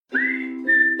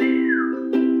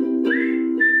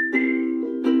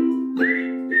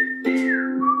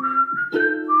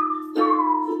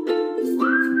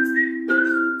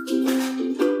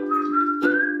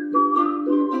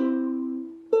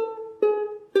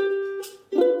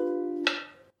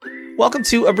Welcome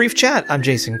to A Brief Chat. I'm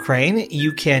Jason Crane.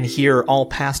 You can hear all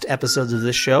past episodes of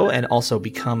this show and also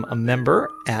become a member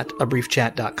at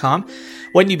abriefchat.com.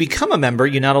 When you become a member,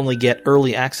 you not only get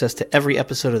early access to every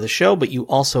episode of the show, but you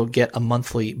also get a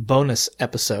monthly bonus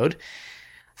episode.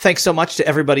 Thanks so much to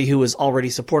everybody who is already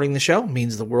supporting the show. It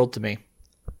means the world to me.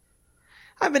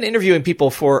 I've been interviewing people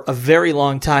for a very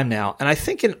long time now, and I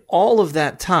think in all of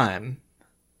that time,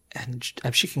 and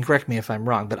she can correct me if I'm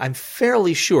wrong, but I'm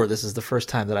fairly sure this is the first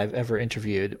time that I've ever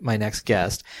interviewed my next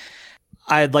guest.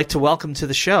 I'd like to welcome to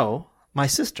the show my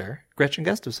sister, Gretchen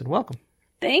Gustavson. Welcome.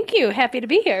 Thank you. Happy to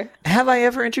be here. Have I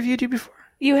ever interviewed you before?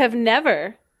 You have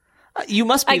never. You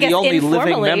must be the only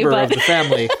living member of the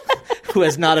family who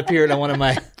has not appeared on one of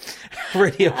my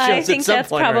radio shows at some point. I think that's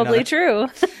probably true.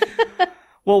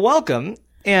 Well, welcome.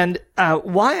 And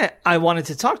why I wanted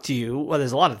to talk to you, well,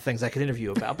 there's a lot of things I could interview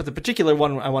you about, but the particular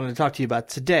one I wanted to talk to you about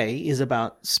today is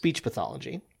about speech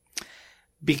pathology.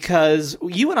 Because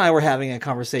you and I were having a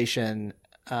conversation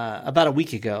about a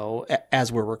week ago,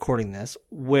 as we're recording this,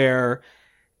 where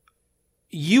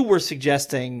you were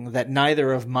suggesting that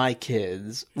neither of my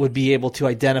kids would be able to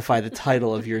identify the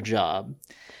title of your job.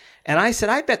 And I said,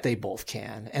 I bet they both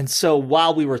can. And so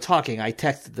while we were talking, I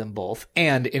texted them both,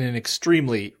 and in an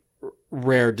extremely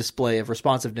rare display of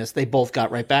responsiveness, they both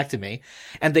got right back to me,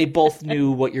 and they both knew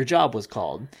what your job was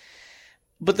called.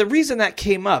 But the reason that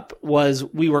came up was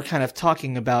we were kind of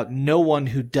talking about no one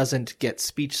who doesn't get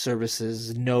speech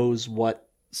services knows what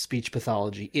speech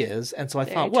pathology is. And so I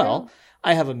thought, well,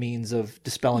 I have a means of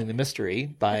dispelling the mystery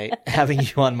by having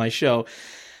you on my show.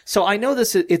 So I know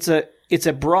it's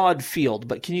a broad field,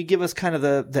 but can you give us kind of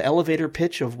the elevator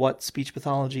pitch of what speech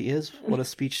pathology is, what a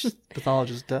speech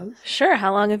pathologist does? Sure.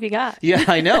 How long have you got? Yeah,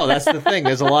 I know. That's the thing.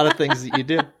 There's a lot of things that you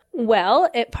do. Well,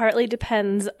 it partly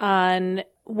depends on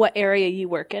what area you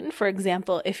work in. For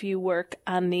example, if you work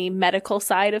on the medical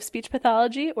side of speech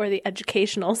pathology or the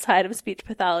educational side of speech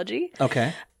pathology.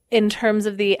 Okay. In terms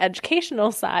of the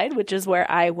educational side, which is where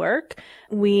I work,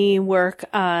 we work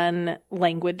on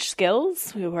language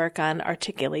skills. We work on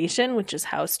articulation, which is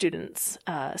how students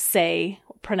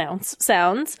pronounce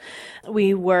sounds.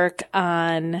 We work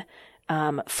on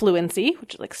fluency,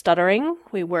 which is like stuttering.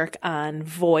 We work on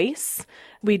voice.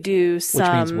 We do some...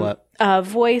 Which means what?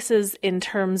 Voices in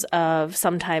terms of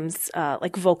sometimes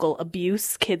like vocal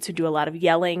abuse. Kids who do a lot of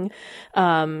yelling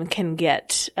can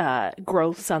get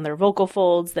growths on their vocal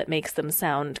folds that makes them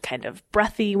sound kind of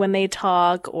breathy when they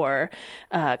talk, or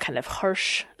kind of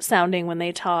harsh sounding when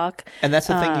they talk. And that's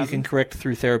the thing you can correct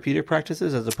through therapeutic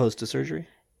practices as opposed to surgery?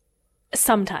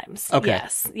 Sometimes. Okay.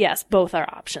 Yes, both are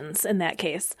options in that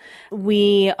case.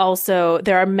 There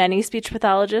are many speech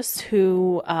pathologists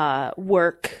who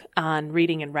work on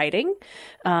reading and writing.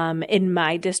 In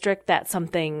my district, that's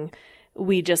something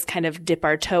we just kind of dip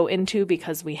our toe into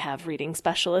because we have reading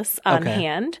specialists on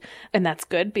hand. And that's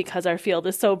good because our field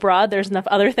is so broad. There's enough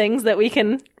other things that we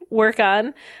can work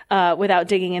on without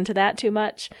digging into that too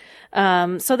much.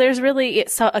 So there's really,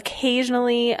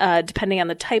 occasionally, depending on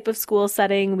the type of school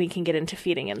setting, we can get into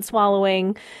feeding and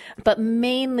swallowing. But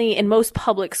mainly in most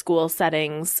public school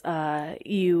settings,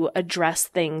 you address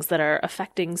things that are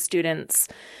affecting students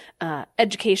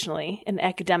educationally and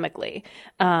academically.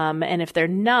 And if they're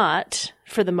not,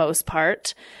 for the most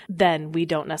part, then we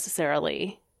don't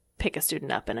necessarily pick a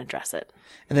student up and address it.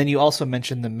 And then you also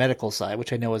mentioned the medical side,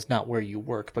 which I know is not where you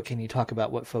work, but can you talk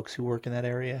about what folks who work in that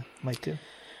area might do?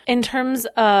 In terms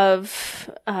of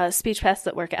speech paths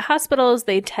that work at hospitals,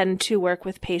 they tend to work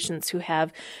with patients who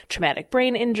have traumatic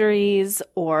brain injuries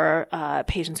or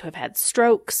patients who have had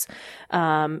strokes.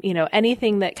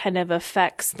 Anything that kind of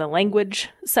affects the language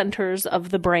centers of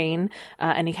the brain,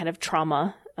 any kind of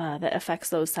trauma that affects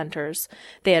those centers.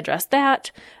 They address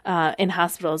that. In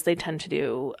hospitals, they tend to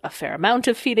do a fair amount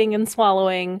of feeding and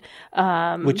swallowing.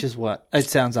 Which is what? It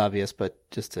sounds obvious, but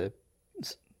just to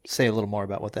say a little more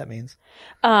about what that means.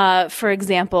 For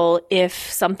example,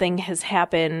 if something has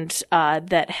happened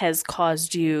that has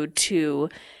caused you to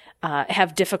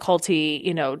have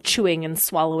difficulty, chewing and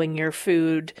swallowing your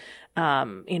food,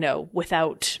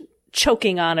 without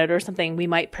choking on it or something, we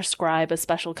might prescribe a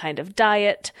special kind of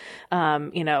diet,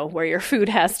 where your food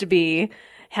has to be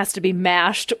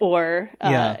mashed or,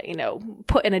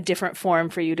 put in a different form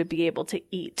for you to be able to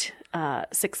eat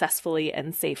successfely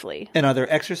and safely. And are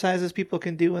there exercises people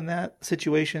can do in that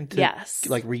situation to Yes.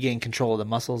 regain control of the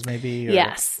muscles maybe? Or...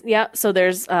 Yes. Yeah. So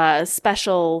there's a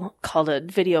special called a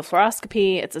video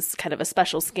fluoroscopy. It's a kind of a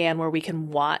special scan where we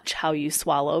can watch how you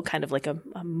swallow, kind of like a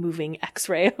moving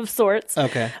x-ray of sorts.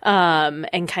 Okay.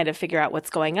 And kind of figure out what's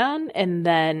going on, and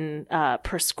then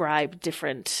prescribe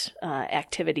different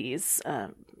activities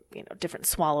different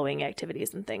swallowing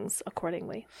activities and things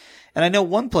accordingly. And I know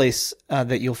one place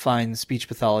that you'll find speech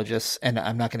pathologists, and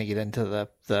I'm not going to get into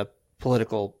the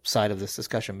political side of this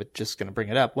discussion, but just going to bring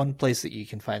it up. One place that you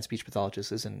can find speech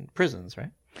pathologists is in prisons, right?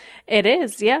 It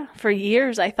is, yeah. For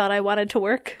years, I thought I wanted to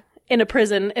work in a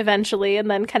prison eventually, and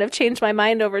then kind of changed my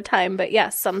mind over time. But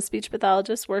yes, some speech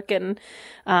pathologists work in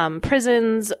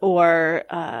prisons or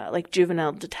like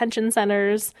juvenile detention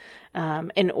centers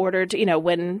in order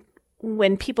to,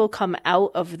 when people come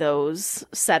out of those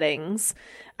settings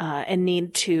and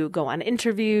need to go on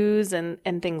interviews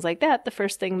and things like that, the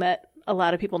first thing that a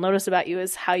lot of people notice about you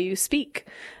is how you speak.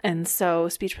 And so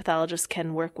speech pathologists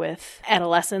can work with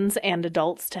adolescents and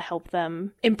adults to help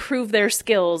them improve their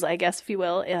skills, I guess, if you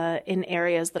will, in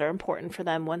areas that are important for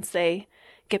them once they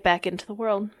get back into the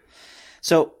world.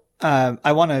 So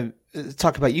I want to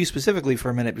talk about you specifically for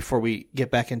a minute before we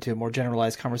get back into a more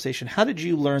generalized conversation. How did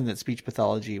you learn that speech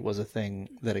pathology was a thing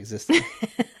that existed?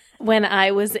 When I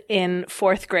was in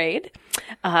 4th grade,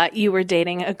 you were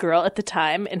dating a girl at the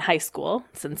time in high school,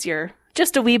 since you're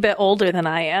just a wee bit older than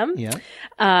I am. Yeah.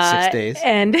 6 days.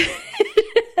 And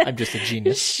I'm just a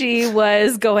genius. She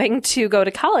was going to go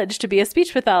to college to be a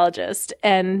speech pathologist.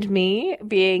 And me,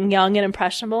 being young and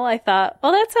impressionable, I thought,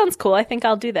 well, that sounds cool. I think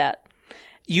I'll do that.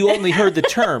 You only heard the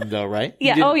term, though, right?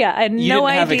 Yeah. Oh, yeah. I had no idea. You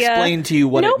didn't have explained to you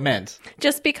what it meant.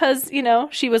 Just because,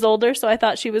 she was older, so I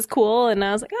thought she was cool. And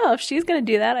I was like, oh, if she's going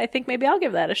to do that, I think maybe I'll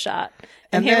give that a shot.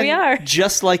 And here we are.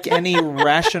 Just like any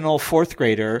rational 4th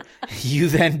grader, you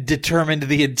then determined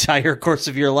the entire course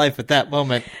of your life at that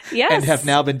moment. Yes. And have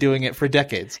now been doing it for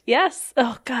decades. Yes.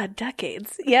 Oh, God,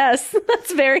 decades. Yes,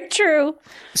 that's very true.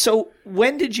 So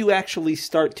when did you actually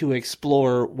start to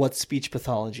explore what speech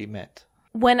pathology meant?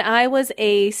 When I was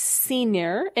a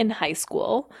senior in high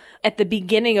school, at the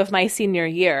beginning of my senior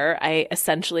year, I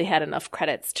essentially had enough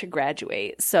credits to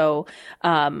graduate. So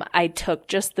I took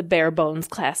just the bare bones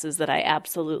classes that I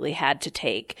absolutely had to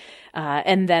take.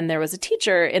 And then there was a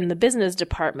teacher in the business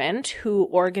department who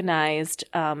organized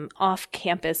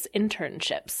off-campus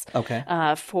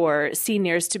internships for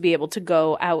seniors to be able to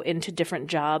go out into different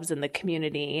jobs in the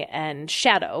community and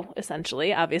shadow,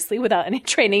 essentially. Obviously, without any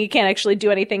training, you can't actually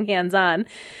do anything hands-on.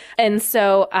 And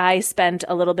so I spent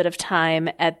a little bit of time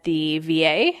at the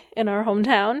VA in our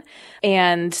hometown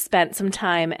and spent some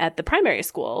time at the primary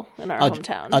school in our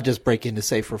hometown. I'll just break in to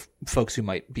say for folks who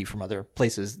might be from other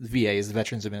places, the VA is the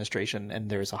Veterans Administration, and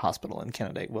there's a hospital in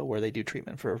Canada where they do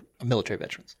treatment for military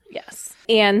veterans. Yes.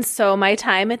 And so my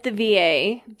time at the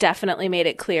VA definitely made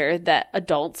it clear that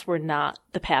adults were not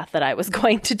the path that I was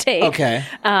going to take. Okay.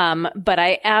 But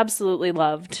I absolutely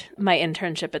loved my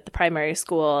internship at the primary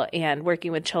school and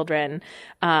working with children.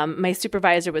 My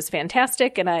supervisor was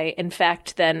fantastic. And I, in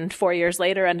fact, then 4 years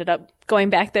later ended up going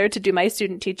back there to do my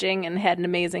student teaching and had an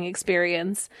amazing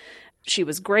experience. She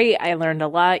was great. I learned a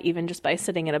lot, even just by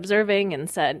sitting and observing, and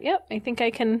said, yep, I think I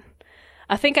can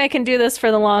do this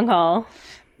for the long haul.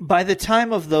 By the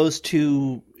time of those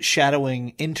two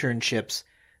shadowing internships,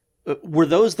 were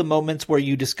those the moments where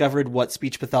you discovered what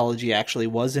speech pathology actually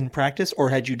was in practice, or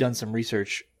had you done some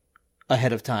research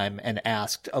ahead of time and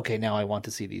asked, okay, now I want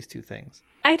to see these two things?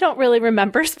 I don't really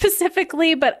remember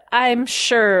specifically, but I'm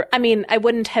sure, I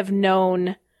wouldn't have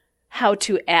known how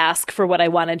to ask for what I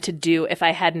wanted to do if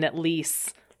I hadn't at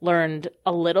least learned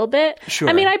a little bit. Sure.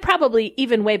 I probably,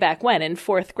 even way back when in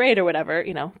 4th grade or whatever,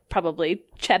 probably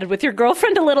chatted with your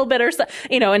girlfriend a little bit or so,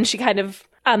 and she kind of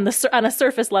on a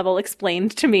surface level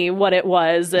explained to me what it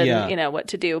was and, what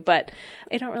to do. But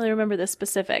I don't really remember the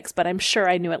specifics, but I'm sure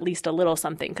I knew at least a little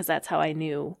something because that's how I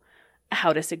knew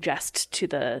how to suggest to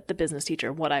the business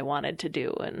teacher what I wanted to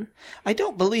do. And I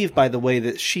don't believe, by the way,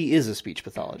 that she is a speech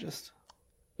pathologist.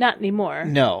 Not anymore.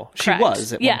 No, Correct. She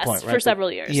was at one point, right? For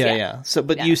several years. Yeah. So,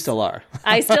 but you still are.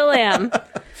 I still am.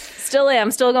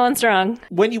 Still going strong.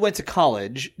 When you went to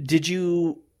college, did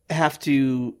you have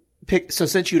to pick? So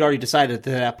since you'd already decided at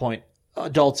that point,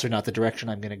 adults are not the direction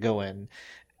I'm going to go in,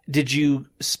 did you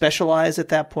specialize at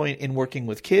that point in working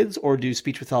with kids, or do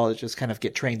speech pathologists kind of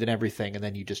get trained in everything and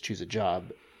then you just choose a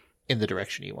job in the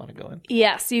direction you want to go in?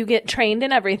 Yes, you get trained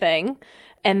in everything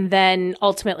and then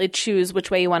ultimately choose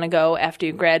which way you want to go after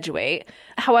you graduate.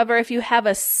 However, if you have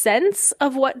a sense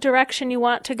of what direction you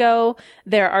want to go,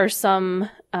 there are some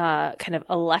kind of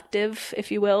elective, if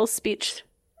you will, speech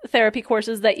therapy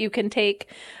courses that you can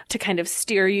take to kind of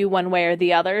steer you one way or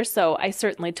the other. So I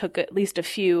certainly took at least a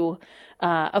few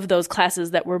of those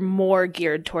classes that were more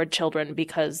geared toward children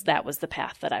because that was the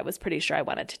path that I was pretty sure I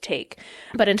wanted to take.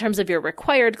 But in terms of your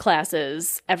required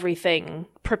classes, everything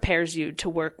prepares you to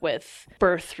work with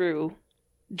birth through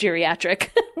geriatric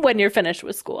when you're finished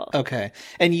with school. Okay.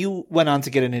 And you went on to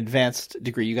get an advanced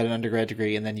degree. You got an undergrad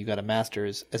degree and then you got a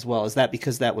master's as well. Is that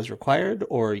because that was required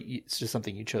or it's just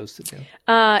something you chose to do?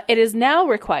 It is now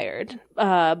required.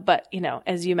 But,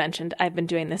 as you mentioned, I've been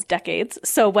doing this decades.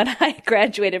 So when I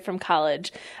graduated from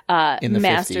college, in the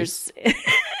master's,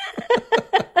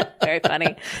 very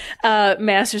funny,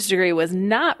 master's degree was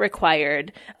not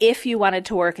required if you wanted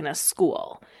to work in a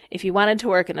school. If you wanted to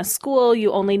work in a school,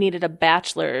 you only needed a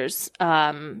bachelor's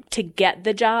to get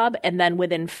the job. And then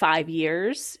within 5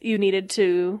 years, you needed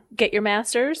to get your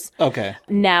master's. Okay.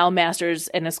 Now, master's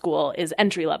in a school is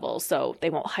entry level, so they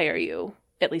won't hire you,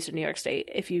 at least in New York State,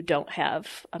 if you don't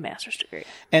have a master's degree.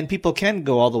 And people can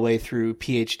go all the way through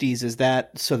PhDs. Is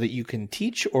that so that you can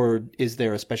teach, or is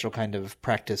there a special kind of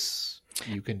practice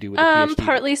you can do with a PhD?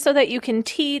 Partly so that you can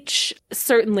teach.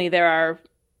 Certainly, there are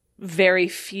very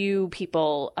few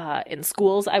people in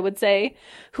schools, I would say,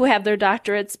 who have their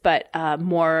doctorates, but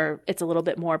it's a little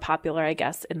bit more popular, I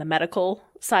guess, in the medical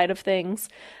side of things,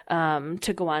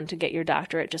 to go on to get your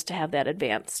doctorate, just to have that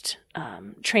advanced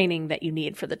training that you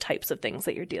need for the types of things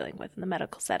that you're dealing with in the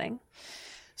medical setting.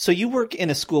 So you work in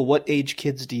a school. What age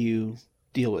kids do you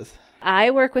deal with?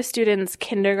 I work with students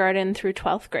kindergarten through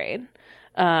 12th grade.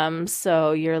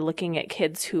 So you're looking at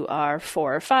kids who are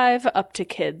 4 or 5 up to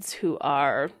kids who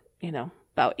are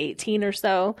about 18 or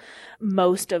so.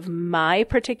 Most of my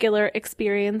particular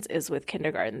experience is with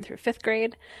kindergarten through 5th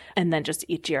grade. And then just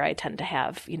each year I tend to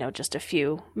have, just a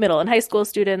few middle and high school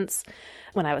students.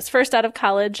 When I was first out of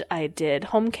college, I did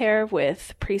home care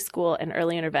with preschool and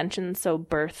early intervention, so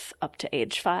birth up to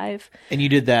age 5. And you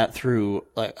did that through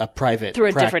a private Through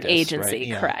a practice, different agency, right?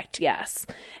 Yeah. Correct, yes.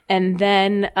 And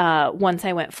then once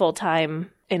I went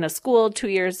full-time in a school 2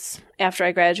 years after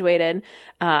I graduated,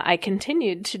 I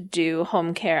continued to do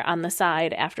home care on the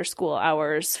side after school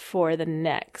hours for the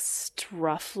next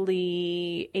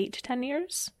roughly 8 to 10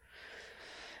 years.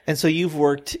 And so you've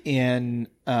worked in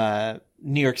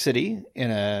New York City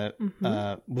in a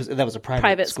that was a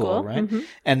private school, right? Mm-hmm.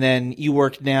 And then you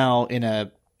work now in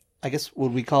a, I guess,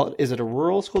 would we call it? Is it a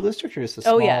rural school district or just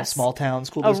a small town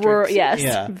school district? Rural, yes,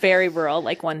 yeah. Very rural,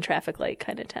 like one traffic light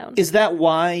kind of town. Is that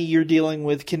why you're dealing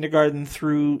with kindergarten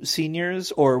through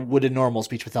seniors, or would a normal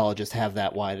speech pathologist have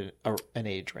that wide an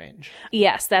age range?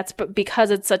 Yes, that's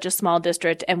because it's such a small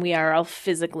district and we are all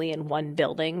physically in one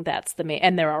building. That's the main,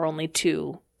 and there are only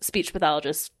 2 speech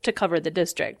pathologists to cover the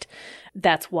district.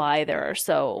 That's why there's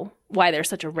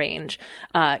such a range.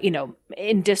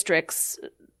 In districts,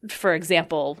 for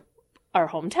example, our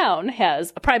hometown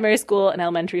has a primary school, an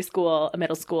elementary school, a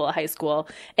middle school, a high school,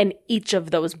 and each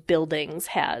of those buildings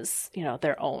has,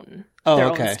 their own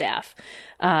staff.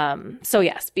 So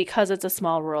yes, because it's a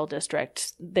small rural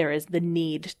district, there is the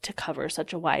need to cover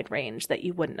such a wide range that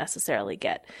you wouldn't necessarily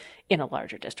get in a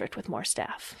larger district with more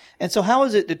staff. And so how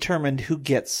is it determined who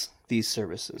gets these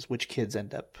services? Which kids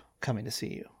end up coming to see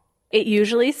you? It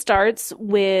usually starts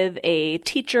with a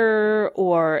teacher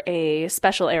or a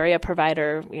special area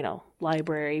provider,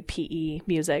 library, PE,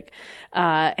 music,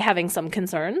 having some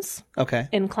concerns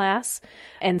in class.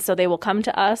 And so they will come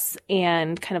to us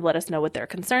and kind of let us know what their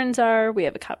concerns are. We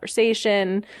have a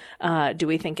conversation. Do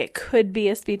we think it could be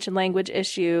a speech and language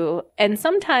issue? And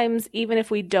sometimes, even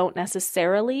if we don't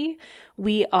necessarily,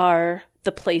 we are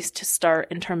the place to start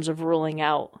in terms of ruling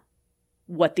out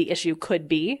what the issue could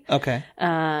be. Okay.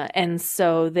 And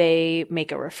so they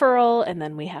make a referral, and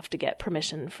then we have to get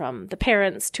permission from the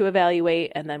parents to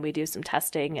evaluate, and then we do some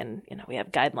testing, and we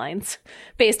have guidelines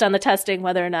based on the testing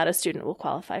whether or not a student will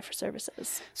qualify for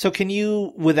services. So can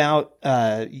you, without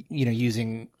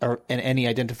using any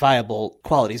identifiable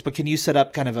qualities, but can you set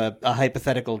up kind of a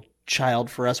hypothetical child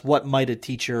for us? What might a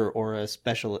teacher or a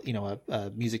special, a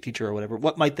music teacher or whatever,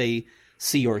 what might they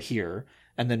see or hear?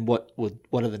 And then what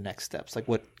are the next steps? Like,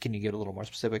 what can you get a little more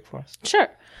specific for us? Sure.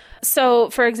 So,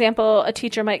 for example, a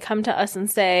teacher might come to us and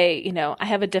say, I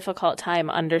have a difficult time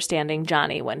understanding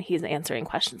Johnny when he's answering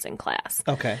questions in class.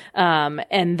 Okay.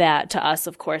 And that to us,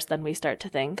 of course, then we start to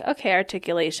think, okay,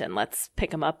 articulation, let's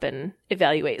pick him up and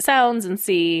evaluate sounds and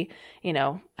see,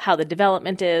 how the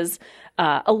development is.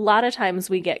 A lot of times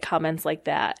we get comments like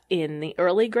that in the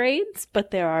early grades,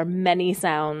 but there are many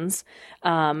sounds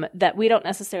that we don't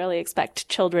necessarily expect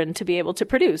children to be able to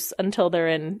produce until they're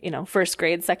in, first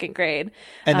grade, second grade.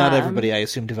 And not everybody, I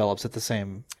assume, develops at the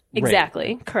same rate.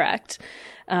 Exactly, correct.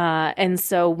 And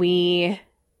so we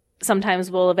sometimes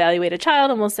we'll evaluate a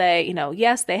child and we'll say,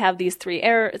 yes, they have these 3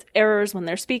 errors when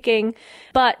they're speaking,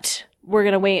 but we're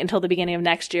going to wait until the beginning of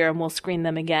next year and we'll screen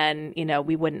them again,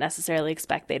 we wouldn't necessarily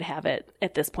expect they'd have it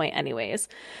at this point anyways.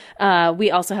 We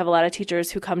also have a lot of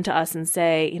teachers who come to us and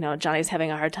say, Johnny's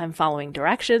having a hard time following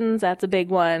directions. That's a big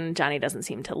one. Johnny doesn't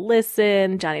seem to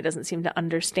listen. Johnny doesn't seem to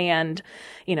understand,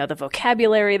 the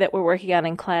vocabulary that we're working on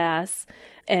in class.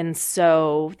 And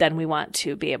so then we want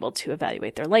to be able to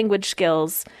evaluate their language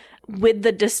skills with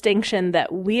the distinction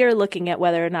that we are looking at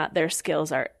whether or not their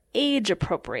skills are age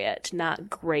appropriate, not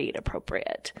grade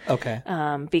appropriate. Okay.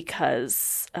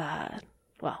 Because,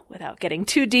 without getting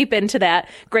too deep into that,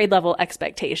 grade level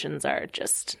expectations are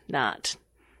just not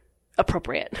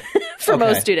appropriate for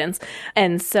most students.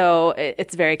 And so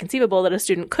it's very conceivable that a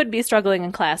student could be struggling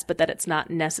in class, but that it's not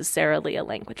necessarily a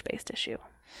language-based issue.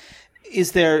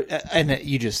 Is there, and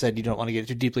you just said you don't want to get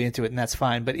too deeply into it, and that's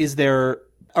fine, but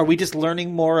are we just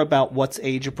learning more about what's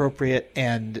age appropriate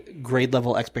and grade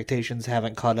level expectations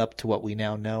haven't caught up to what we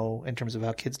now know in terms of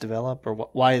how kids develop? Or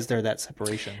why is there that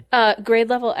separation? Grade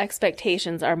level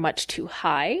expectations are much too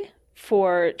high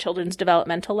for children's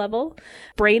developmental level.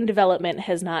 Brain development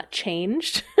has not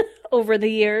changed over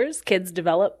the years. Kids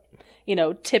develop,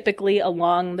 typically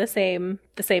along the same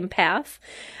path.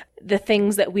 The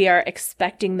things that we are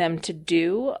expecting them to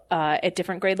do at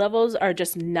different grade levels are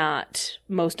just not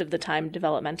most of the time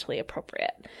developmentally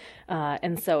appropriate.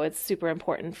 And so it's super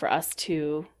important for us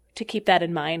to keep that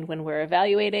in mind when we're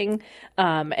evaluating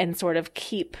and sort of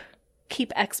keep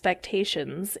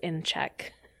expectations in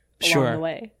check along the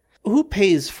way. Who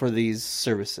pays for these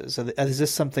services? Is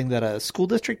this something that a school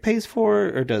district pays for,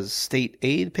 or does state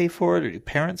aid pay for it, or do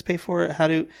parents pay for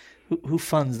it? Who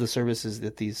funds the services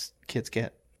that these kids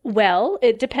get? Well,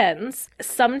 it depends.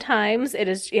 Sometimes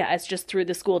it's just through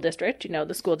the school district.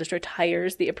 The school district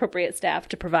hires the appropriate staff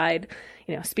to provide,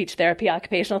 speech therapy,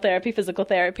 occupational therapy, physical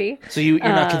therapy. So you're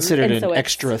not considered an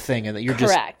extra thing, and that you're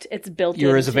correct. It's built.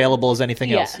 You're as available as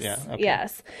anything else. Yeah. Okay.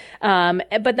 Yes.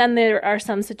 But then there are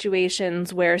some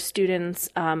situations where students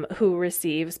who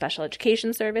receive special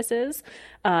education services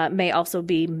may also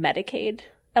be Medicaid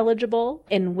eligible,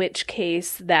 in which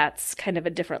case that's kind of a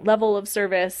different level of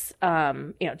service,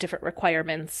 different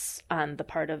requirements on the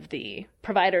part of the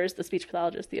providers, the speech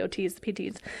pathologists, the OTs, the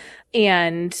PTs,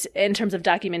 and in terms of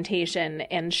documentation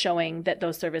and showing that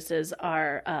those services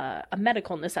are a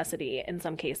medical necessity in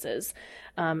some cases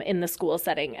in the school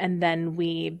setting, and then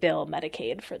we bill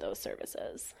Medicaid for those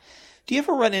services. Do you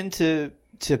ever run into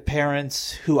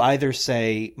parents who either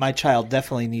say, my child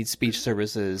definitely needs speech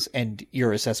services, and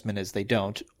your assessment is they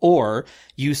don't, or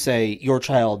you say, your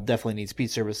child definitely needs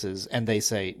speech services, and they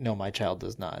say, no, my child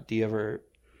does not? Do you ever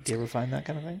find that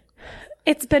kind of thing?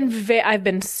 It's been I've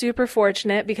been super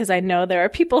fortunate because I know there are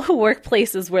people who work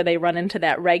places where they run into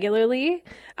that regularly.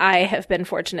 I have been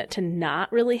fortunate to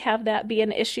not really have that be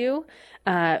an issue.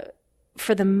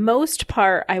 For the most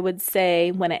part, I would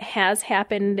say when it has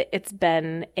happened, it's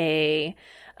been I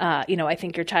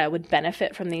think your child would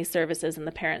benefit from these services, and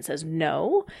the parent says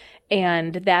no.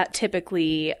 And that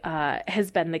typically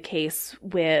has been the case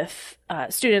with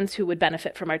students who would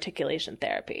benefit from articulation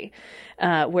therapy,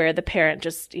 where the parent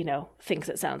just, thinks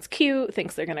it sounds cute,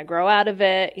 thinks they're going to grow out of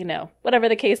it, whatever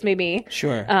the case may be.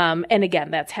 Sure. And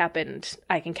again, that's happened.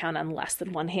 I can count on less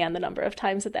than one hand the number of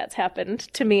times that that's happened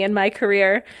to me in my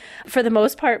career. For the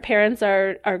most part, parents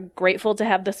are grateful to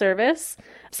have the service.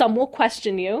 Some will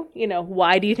question you,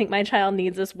 why do you think my child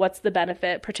needs this? What's the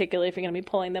benefit? Particularly if you're going to be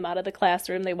pulling them out of the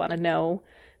classroom, they want to know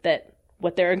that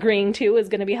what they're agreeing to is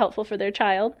going to be helpful for their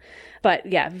child. But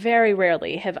yeah, very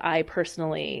rarely have I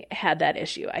personally had that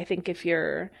issue. I think if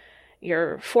you're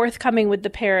forthcoming with the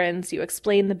parents, you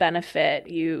explain the benefit,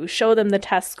 you show them the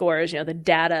test scores, the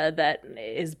data that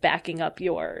is backing up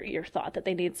your thought that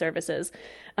they need services,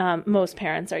 most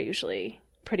parents are usually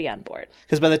pretty on board.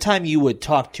 Because by the time you would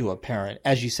talk to a parent,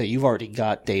 as you say, you've already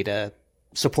got data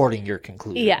supporting your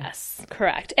conclusion. Yes,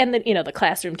 correct. And the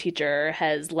classroom teacher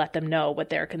has let them know what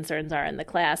their concerns are in the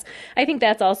class. I think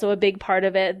that's also a big part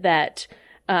of it, that,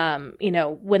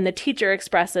 when the teacher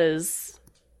expresses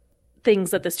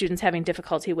things that the student's having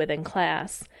difficulty with in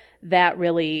class, that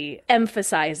really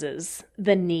emphasizes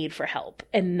the need for help.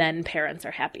 And then parents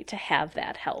are happy to have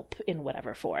that help in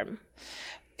whatever form.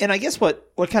 And I guess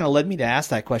what kind of led me to ask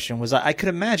that question was I could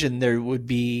imagine there would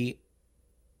be,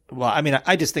 I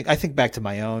think back to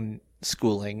my own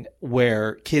schooling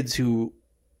where kids who,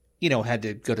 had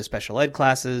to go to special ed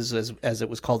classes, as it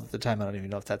was called at the time. I don't even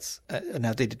know if that's an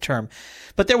outdated term,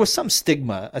 but there was some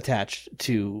stigma attached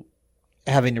to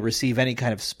having to receive any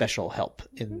kind of special help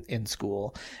in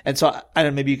school. And so I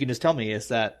don't know, maybe you can just tell me, is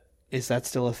that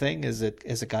still a thing? Has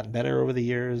it gotten better over the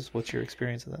years? What's your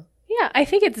experience of that? Yeah, I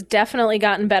think it's definitely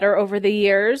gotten better over the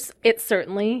years. It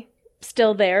certainly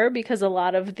still there because a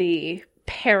lot of the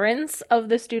parents of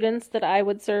the students that I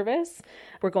would service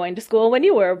were going to school when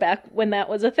you were, back when that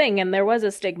was a thing and there was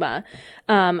a stigma.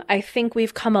 I think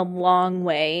we've come a long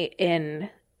way in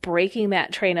breaking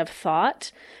that train of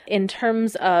thought in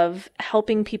terms of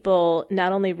helping people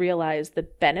not only realize the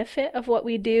benefit of what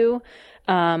we do,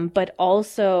 but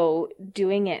also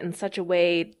doing it in such a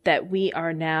way that we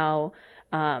are now,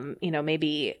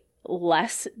 maybe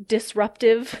less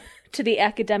disruptive to the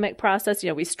academic process.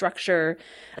 We structure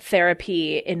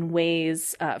therapy in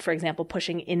ways, for example,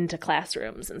 pushing into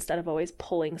classrooms instead of always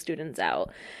pulling students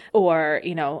out. Or,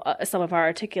 some of our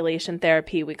articulation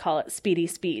therapy, we call it speedy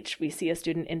speech. We see a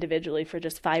student individually for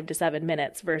just 5 to 7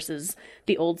 minutes versus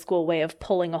the old school way of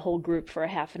pulling a whole group for a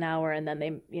half an hour and then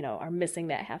they, are missing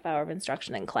that half hour of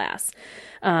instruction in class.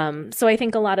 So I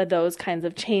think a lot of those kinds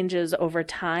of changes over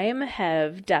time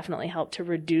have definitely helped to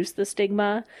reduce the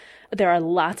stigma. There are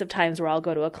lots of times where I'll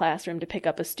go to a classroom to pick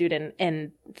up a student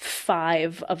and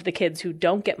 5 of the kids who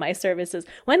don't get my services,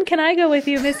 when can I go with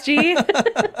you, Miss G?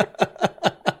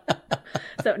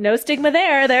 So no stigma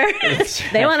there.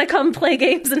 They want to come play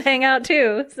games and hang out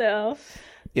too. So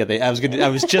yeah, I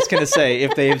was just gonna say,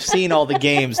 if they've seen all the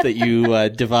games that you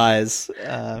devise,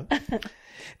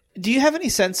 do you have any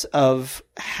sense of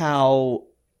how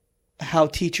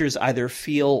teachers either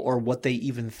feel or what they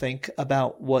even think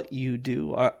about what you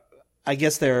do? I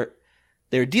guess they're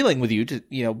dealing with you,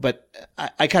 but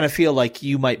I kind of feel like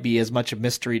you might be as much a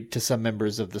mystery to some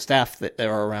members of the staff that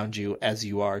are around you as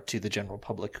you are to the general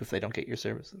public if they don't get your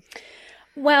services.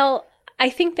 Well,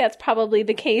 I think that's probably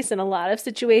the case in a lot of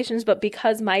situations, but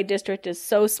because my district is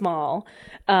so small,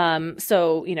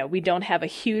 we don't have a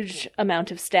huge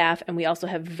amount of staff and we also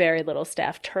have very little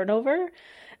staff turnover.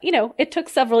 It took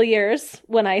several years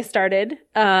when I started,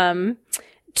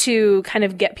 to kind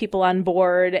of get people on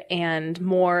board and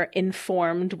more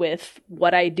informed with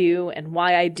what I do and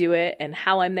why I do it and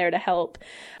how I'm there to help.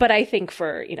 But I think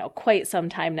for, quite some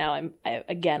time now,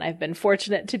 I've been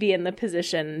fortunate to be in the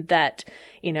position that,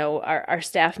 our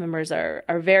staff members are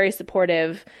very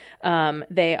supportive.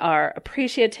 They are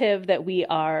appreciative that we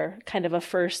are kind of a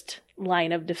first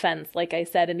line of defense, like I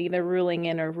said, and either ruling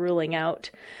in or ruling out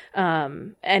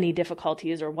any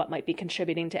difficulties or what might be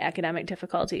contributing to academic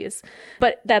difficulties.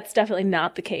 But that's definitely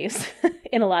not the case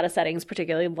in a lot of settings,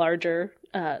 particularly larger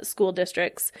school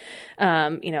districts,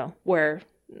 where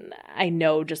I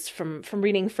know just from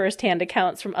reading firsthand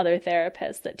accounts from other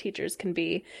therapists that teachers can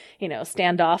be,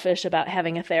 standoffish about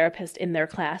having a therapist in their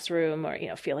classroom or,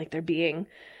 feel like they're being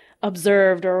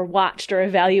observed or watched or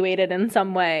evaluated in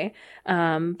some way.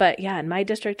 But yeah, in my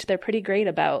district, they're pretty great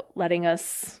about letting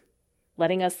us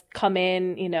come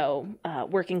in,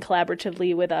 working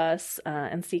collaboratively with us,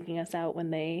 and seeking us out when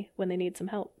they need some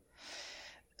help.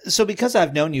 So because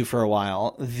I've known you for a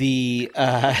while, the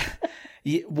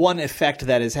one effect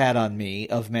that has had on me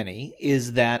of many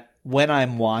is that when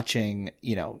I'm watching,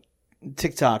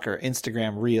 TikTok or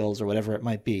Instagram Reels or whatever it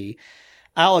might be,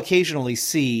 I'll occasionally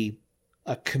see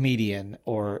a comedian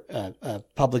or a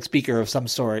public speaker of some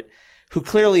sort who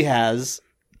clearly has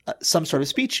some sort of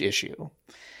speech issue.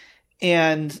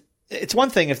 And it's one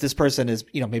thing if this person is,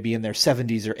 maybe in their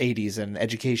 70s or 80s and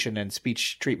education and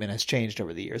speech treatment has changed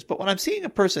over the years. But when I'm seeing a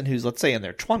person who's, let's say, in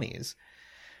their 20s,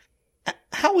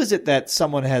 how is it that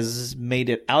someone has made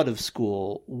it out of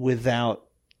school without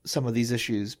some of these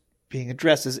issues being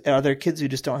addressed? Are there kids who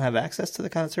just don't have access to the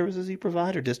kind of services you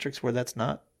provide, or districts where that's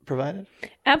not provided?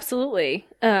 Absolutely.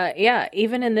 Yeah.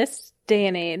 Even in this day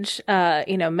and age,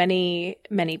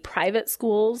 many private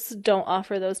schools don't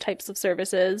offer those types of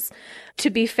services. To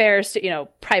be fair,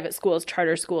 private schools,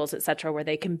 charter schools, et cetera, where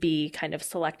they can be kind of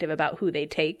selective about who they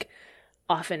take,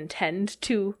 often tend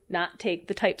to not take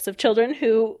the types of children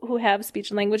who have speech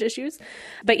and language issues.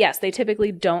 But yes, they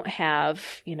typically don't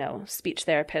have, speech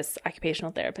therapists,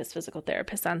 occupational therapists, physical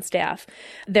therapists on staff.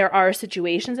 There are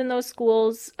situations in those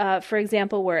schools, for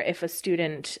example, where if a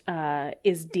student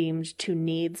is deemed to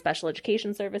need special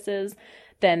education services,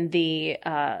 then the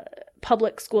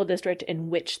public school district in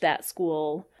which that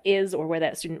school is or where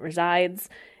that student resides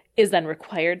is then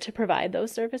required to provide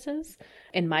those services.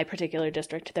 In my particular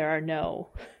district, there are no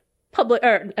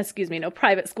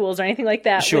private schools or anything like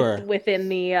that within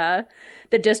the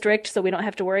district, so we don't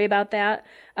have to worry about that.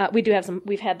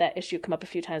 We've had that issue come up a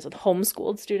few times with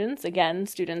homeschooled students. Again,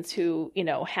 students who,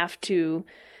 have to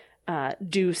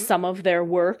do some of their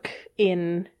work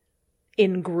in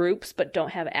groups, but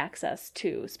don't have access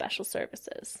to special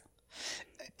services.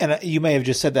 And you may have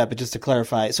just said that, but just to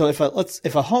clarify, so if a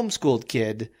homeschooled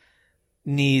kid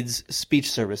needs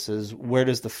speech services, where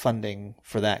does the funding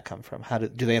for that come from?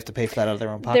 Do they have to pay for that out of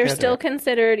their own pocket? They're still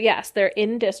considered, yes, they're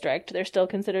in district. They're still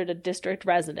considered a district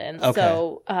resident. Okay.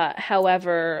 So,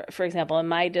 however, for example, in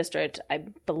my district, I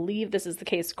believe this is the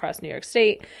case across New York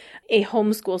State, a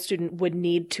homeschool student would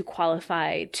need to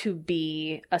qualify to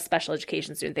be a special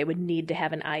education student. They would need to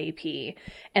have an IEP,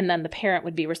 and then the parent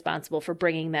would be responsible for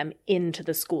bringing them into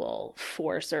the school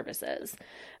for services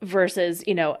versus,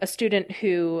 a student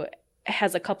who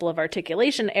has a couple of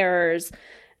articulation errors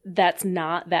that's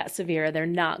not that severe. They're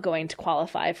not going to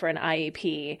qualify for an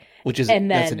IEP.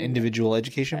 That's an individual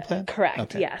education plan? Correct,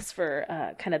 okay. Yes, for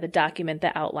kind of the document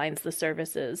that outlines the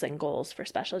services and goals for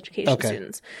special education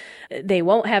students. They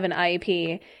won't have an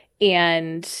IEP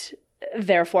and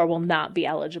therefore will not be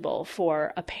eligible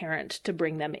for a parent to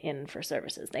bring them in for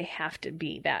services. They have to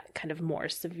be that kind of more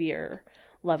severe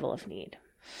level of need.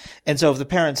 And so if the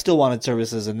parents still wanted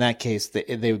services, in that case,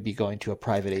 they would be going to a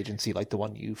private agency like the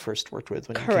one you first worked with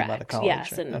when you came out of college.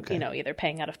 Yes, and either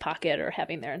paying out of pocket or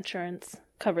having their insurance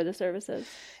cover the services.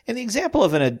 And the example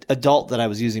of an adult that I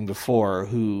was using before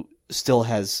who still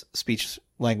has speech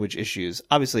language issues,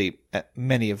 obviously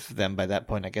many of them by that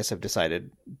point, I guess, have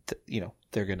decided that,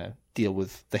 they're going to deal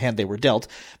with the hand they were dealt.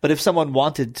 But if someone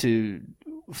wanted to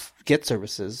get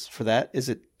services for that, is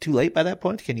it too late by that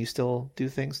point? Can you still do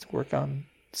things to work on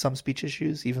some speech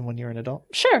issues even when you're an adult?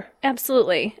 Sure,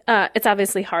 absolutely. It's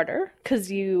obviously harder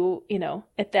because you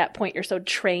at that point you're so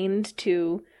trained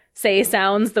to say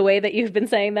sounds the way that you've been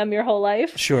saying them your whole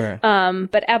life. Sure.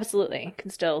 But absolutely, you can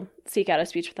still seek out a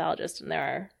speech pathologist, and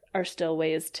there are still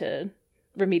ways to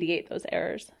remediate those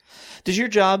errors. Does your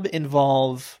job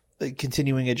involve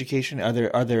continuing education?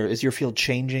 Is your field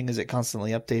changing? Is it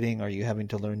constantly updating? Are you having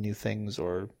to learn new things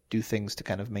or do things to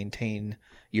kind of maintain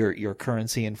your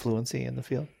currency and fluency in the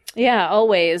field? Yeah,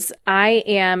 always. I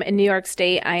am in New York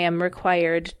State. I am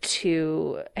required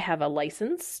to have a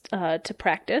license to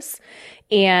practice.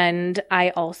 And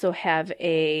I also have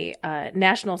a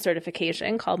national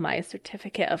certification called my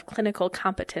Certificate of Clinical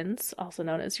Competence, also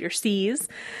known as your Cs.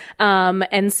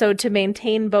 And so to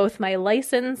maintain both my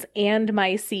license and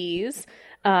my Cs,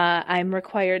 I'm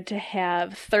required to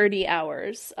have 30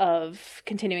 hours of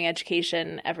continuing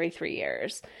education every 3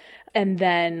 years. And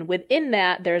then within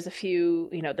that, there's a few,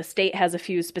 the state has a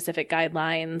few specific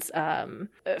guidelines.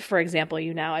 For example,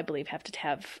 I believe have to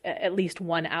have at least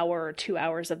 1 hour or 2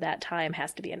 hours of that time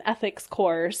has to be an ethics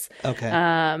course. Okay.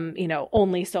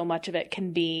 Only so much of it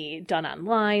can be done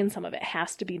online. Some of it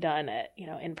has to be done at,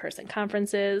 in-person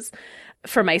conferences.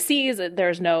 For my Cs,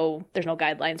 there's no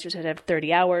guidelines. You just have to have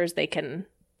 30 hours. They can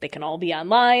all be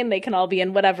online. They can all be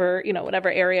in whatever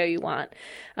area you want.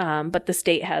 But the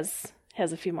state has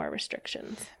a few more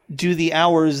restrictions. Do the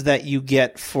hours that you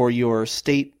get for your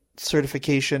state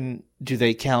certification, do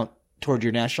they count toward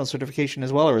your national certification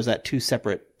as well, or is that two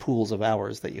separate pools of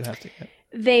hours that you have to get?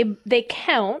 They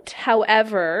count.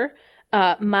 However,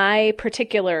 my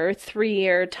particular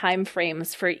 3-year time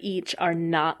frames for each are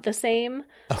not the same.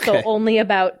 Okay. So only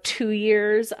about 2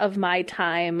 years of my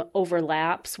time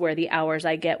overlaps where the hours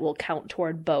I get will count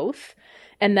toward both.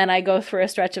 And then I go through a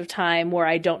stretch of time where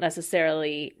I don't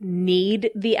necessarily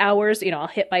need the hours. I'll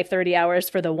hit my 30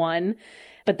 hours for the one,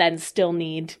 but then still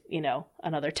need,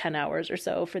 another 10 hours or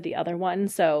so for the other one.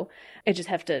 So I just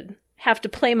have to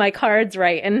play my cards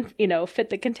right and, fit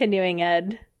the continuing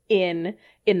ed in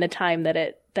the time that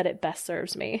it best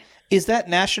serves me. Is that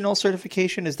national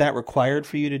certification, is that required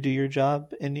for you to do your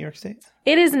job in New York State?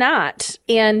 It is not.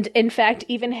 And in fact,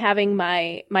 even having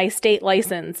my state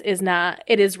license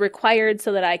it is required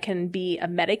so that I can be a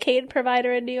Medicaid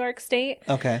provider in New York State.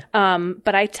 Okay.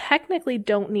 But I technically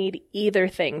don't need either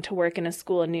thing to work in a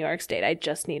school in New York State. I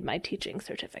just need my teaching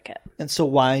certificate. And so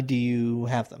why do you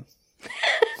have them?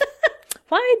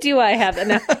 Why do I have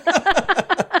them?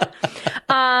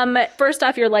 First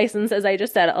off, your license, as I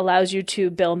just said, allows you to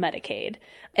bill Medicaid,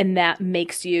 and that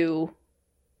makes you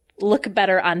look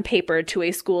better on paper to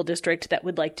a school district that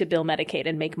would like to bill Medicaid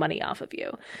and make money off of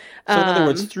you. So in other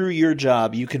words, through your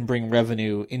job, you can bring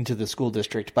revenue into the school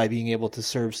district by being able to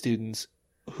serve students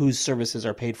whose services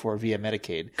are paid for via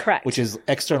Medicaid. Correct. Which is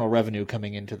external revenue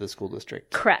coming into the school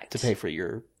district. Correct. To pay for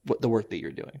the work that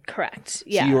you're doing. Correct.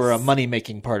 Yes. So you are a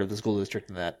money-making part of the school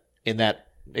district in that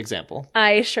example.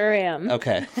 I sure am.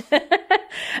 Okay.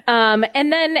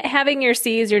 And then having your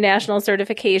C's, your national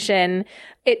certification,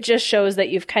 it just shows that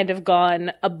you've kind of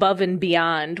gone above and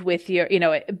beyond with your,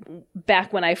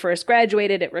 back when I first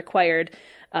graduated, it required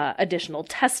additional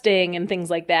testing and things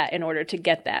like that in order to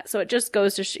get that. So it just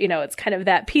goes to, it's kind of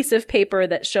that piece of paper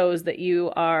that shows that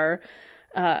you are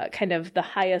kind of the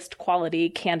highest quality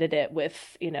candidate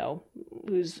with,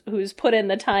 who's put in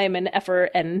the time and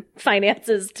effort and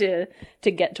finances to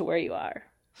get to where you are.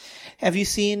 Have you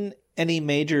seen any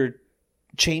major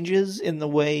changes in the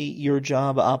way your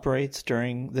job operates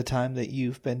during the time that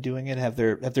you've been doing it? Have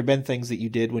there been things that you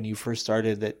did when you first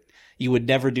started that you would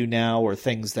never do now, or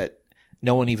things that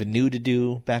no one even knew to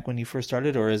do back when you first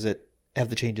started? Or have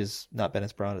the changes not been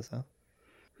as broad as that?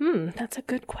 That's a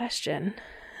good question.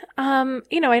 I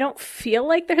don't feel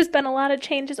like there's been a lot of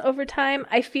changes over time.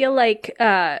 I feel like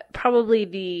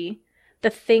probably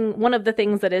one of the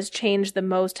things that has changed the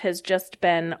most has just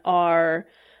been our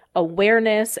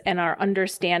awareness and our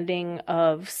understanding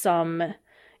of some,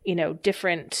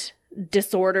 different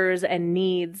disorders and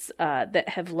needs that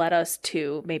have led us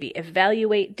to maybe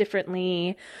evaluate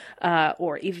differently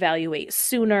or evaluate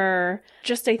sooner.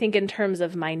 Just, I think, in terms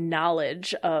of my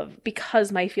knowledge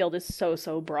because my field is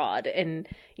so broad. And,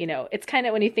 it's kind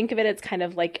of, when you think of it, it's kind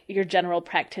of like your general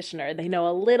practitioner. They know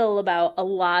a little about a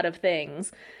lot of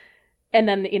things. And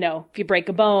then, if you break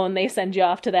a bone, they send you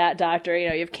off to that doctor.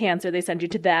 You have cancer, they send you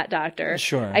to that doctor.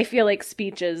 Sure. I feel like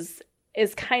speech is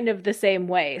kind of the same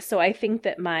way. So I think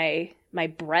that my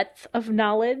breadth of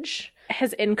knowledge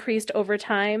has increased over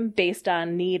time based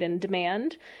on need and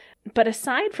demand. But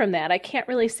aside from that, I can't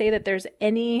really say that there's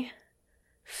any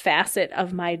facet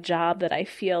of my job that I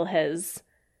feel has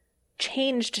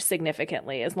changed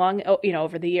significantly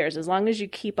over the years, as long as you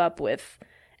keep up with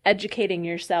educating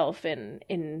yourself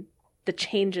in the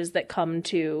changes that come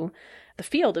to the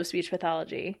field of speech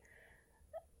pathology.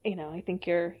 I think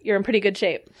you're in pretty good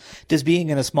shape. Does being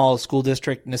in a small school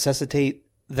district necessitate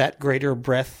that greater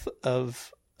breadth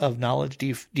of knowledge? Do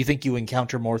you think you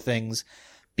encounter more things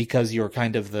because you're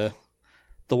kind of the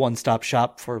one-stop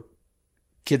shop for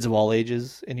kids of all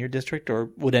ages in your district,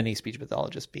 or would any speech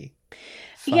pathologist be?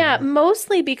 Yeah,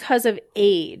 mostly because of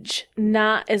age,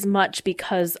 not as much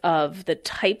because of the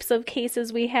types of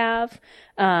cases we have.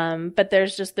 But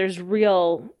there's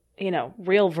real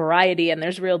variety, and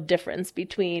there's real difference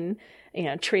between,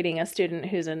 treating a student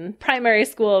who's in primary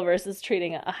school versus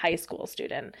treating a high school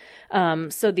student.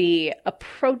 So the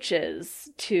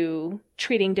approaches to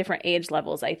treating different age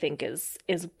levels, I think, is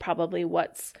probably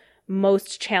what's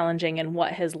most challenging and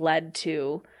what has led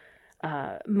to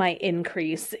my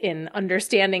increase in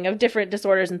understanding of different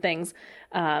disorders and things,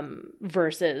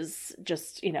 versus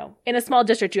just, in a small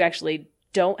district, you actually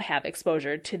don't have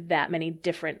exposure to that many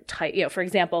different types. For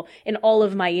example, in all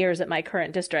of my years at my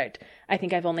current district, I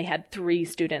think I've only had 3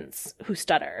 students who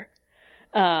stutter.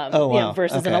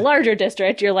 Versus in a larger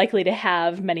district, you're likely to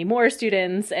have many more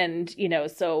students. And,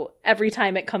 so every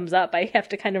time it comes up, I have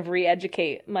to kind of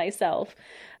re-educate myself.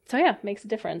 So yeah, it makes a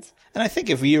difference. And I think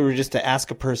if you were just to ask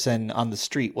a person on the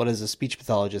street, what does a speech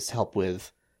pathologist help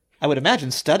with? I would imagine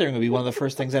stuttering would be one of the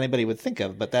first things anybody would think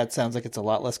of, but that sounds like it's a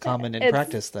lot less common in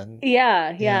practice than...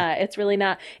 Yeah, it's really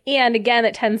not. And again,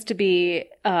 it tends to be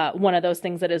one of those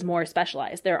things that is more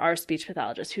specialized. There are speech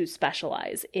pathologists who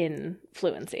specialize in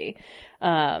fluency.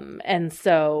 And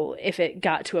so if it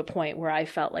got to a point where I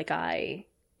felt like I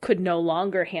could no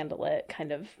longer handle it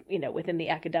kind of, within the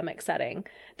academic setting,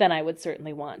 then I would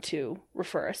certainly want to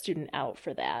refer a student out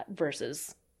for that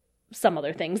versus some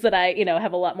other things that I,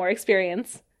 have a lot more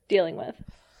experience dealing with.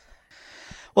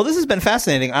 Well, this has been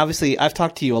fascinating. Obviously, I've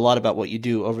talked to you a lot about what you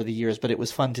do over the years, but it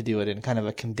was fun to do it in kind of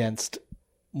a condensed,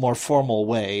 more formal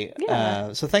way.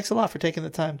 Yeah. So thanks a lot for taking the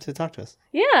time to talk to us.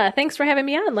 Yeah, thanks for having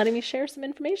me on, letting me share some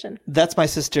information. That's my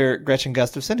sister, Gretchen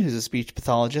Gustavson, who's a speech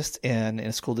pathologist in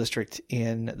a school district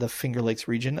in the Finger Lakes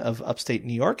region of upstate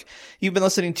New York. You've been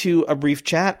listening to A Brief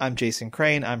Chat. I'm Jason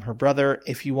Crane. I'm her brother.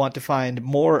 If you want to find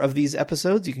more of these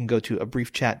episodes, you can go to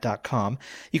abriefchat.com.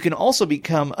 You can also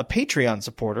become a Patreon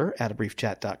supporter at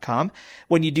abriefchat.com.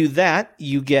 When you do that,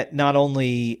 you get not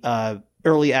only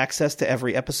early access to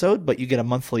every episode, but you get a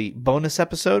monthly bonus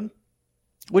episode,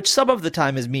 which some of the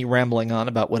time is me rambling on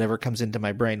about whatever comes into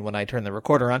my brain when I turn the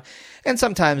recorder on, and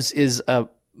sometimes is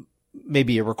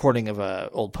maybe a recording of a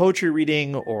old poetry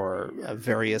reading or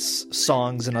various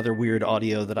songs and other weird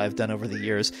audio that I've done over the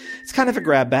years. It's kind of a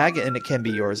grab bag, and it can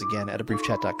be yours again at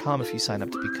abriefchat.com if you sign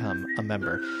up to become a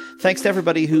member. Thanks to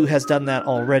everybody who has done that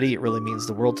already. It really means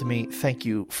the world to me. Thank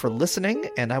you for listening,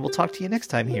 and I will talk to you next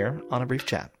time here on A Brief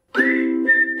Chat.